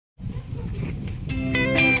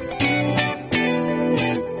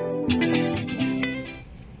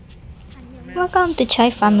Welcome to Chai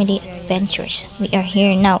Family Adventures. We are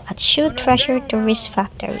here now at Shoe Treasure Tourist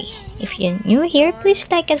Factory. If you're new here, please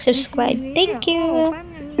like and subscribe. Thank you.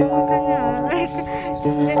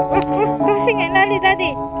 Sige,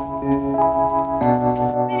 Daddy.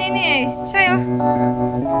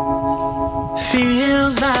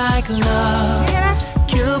 Feels like love.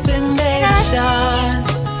 Cupid made a shot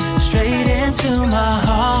straight into my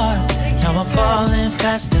heart. Now I'm falling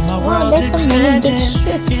fast and my world's expanding.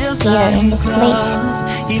 Feels like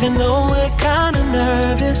love. Even though we're kinda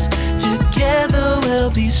nervous, together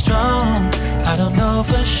we'll be strong. I don't know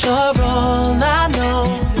for sure, all I know.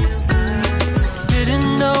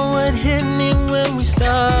 Didn't know what hit me when we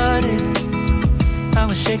started. I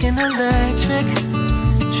was shaking electric,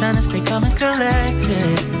 trying to stay calm and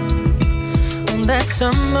collected. On that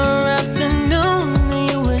summer afternoon,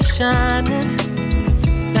 you were shining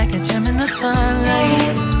like a gem in the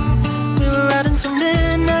sunlight. We were out until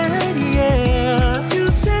midnight, yeah. You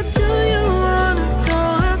said, do you wanna go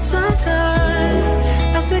out sometime?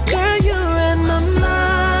 I said, girl, you read my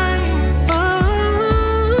mind.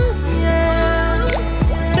 Oh, yeah.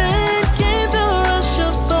 Then came the rush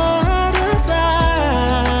of butterflies,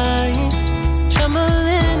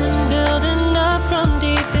 trembling and building up from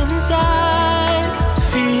deep inside.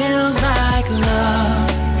 Feels like love.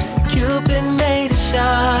 Cupid made a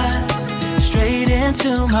shot straight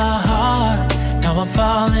into my heart. Now I'm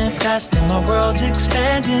falling fast and my world's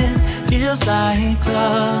expanding. Feels like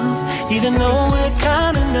love. Even though we're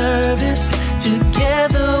kinda nervous,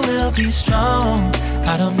 together we'll be strong.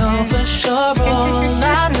 I don't know for sure, all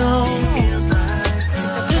I know.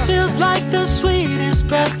 This feels like the sweetest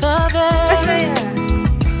breath of air.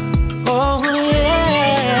 Oh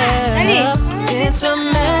yeah, it's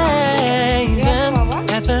amazing.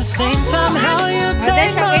 At the same time, how you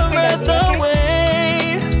take my breath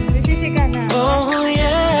away. Oh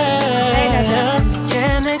yeah,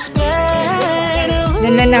 can't explain.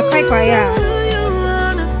 Do you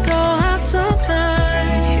wanna go out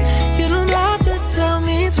sometime? You don't have to tell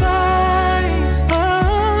me twice.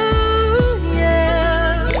 Oh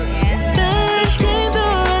yeah, then came the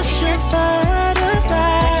rush of butterflies,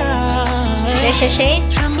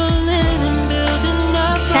 trembling and building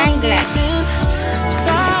up from deep inside.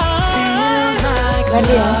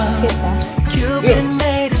 Cupid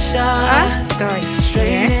made a shot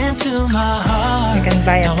straight into my heart. You can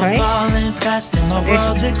buy a Now I'm toy. falling fast and my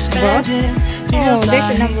world's expanding. Feels there's a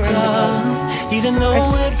like number on the love. Even though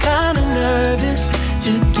we're kinda nervous,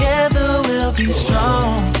 together we'll be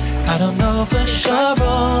strong. I don't know for sure,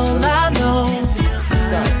 all I know.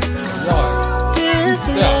 This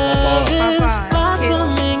love is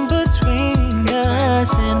blossoming between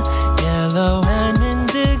us in yellow and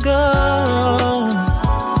indigo.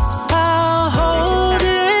 I'll hold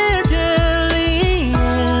it gently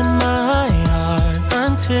in my heart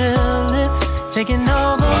until it's taking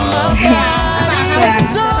over my body.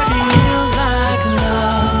 So feels like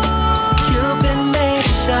love. Cupid made a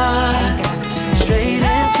shot straight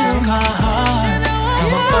into my heart. Now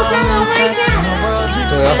I'm falling fast and my world's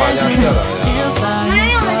expanding. Feels like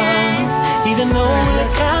love. Even though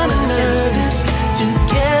we're kinda nervous,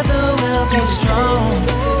 together we'll be strong.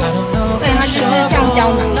 I don't know for sure,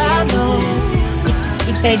 all I know.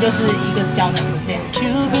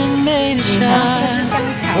 Cupid made a shot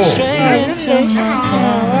straight into my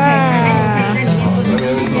heart.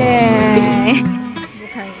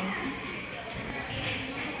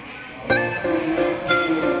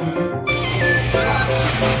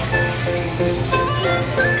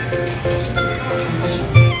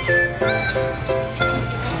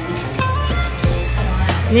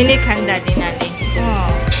 Lily 看 Daddy 那里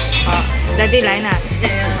，Daddy 来哪？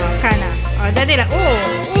看哪？Daddy 来，真的。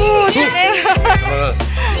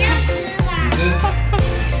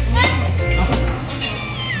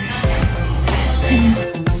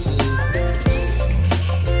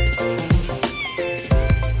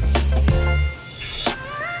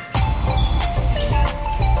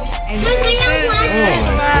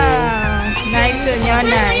哇，nice 牛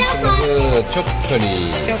奶。这个是巧克力。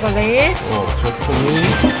巧克力。巧克力。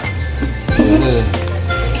这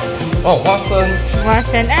是花生。花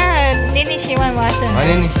生啊，妮妮喜欢花生。妮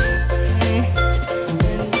妮。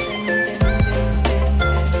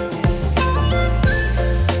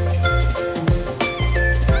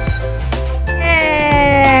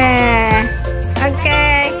OK，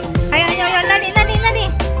 还有，那里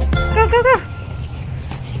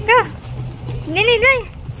 ，Go， 妮妮来。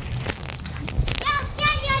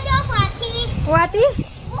滑梯。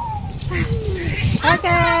OK，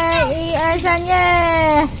 1、2、3，耶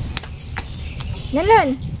！Jalan.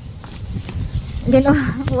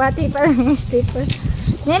 Gano'n, wati pa lang yung stepper.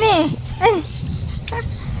 Nene, ay!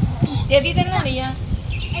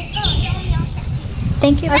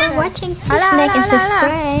 Thank you for watching. Please like and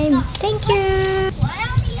subscribe. Thank you.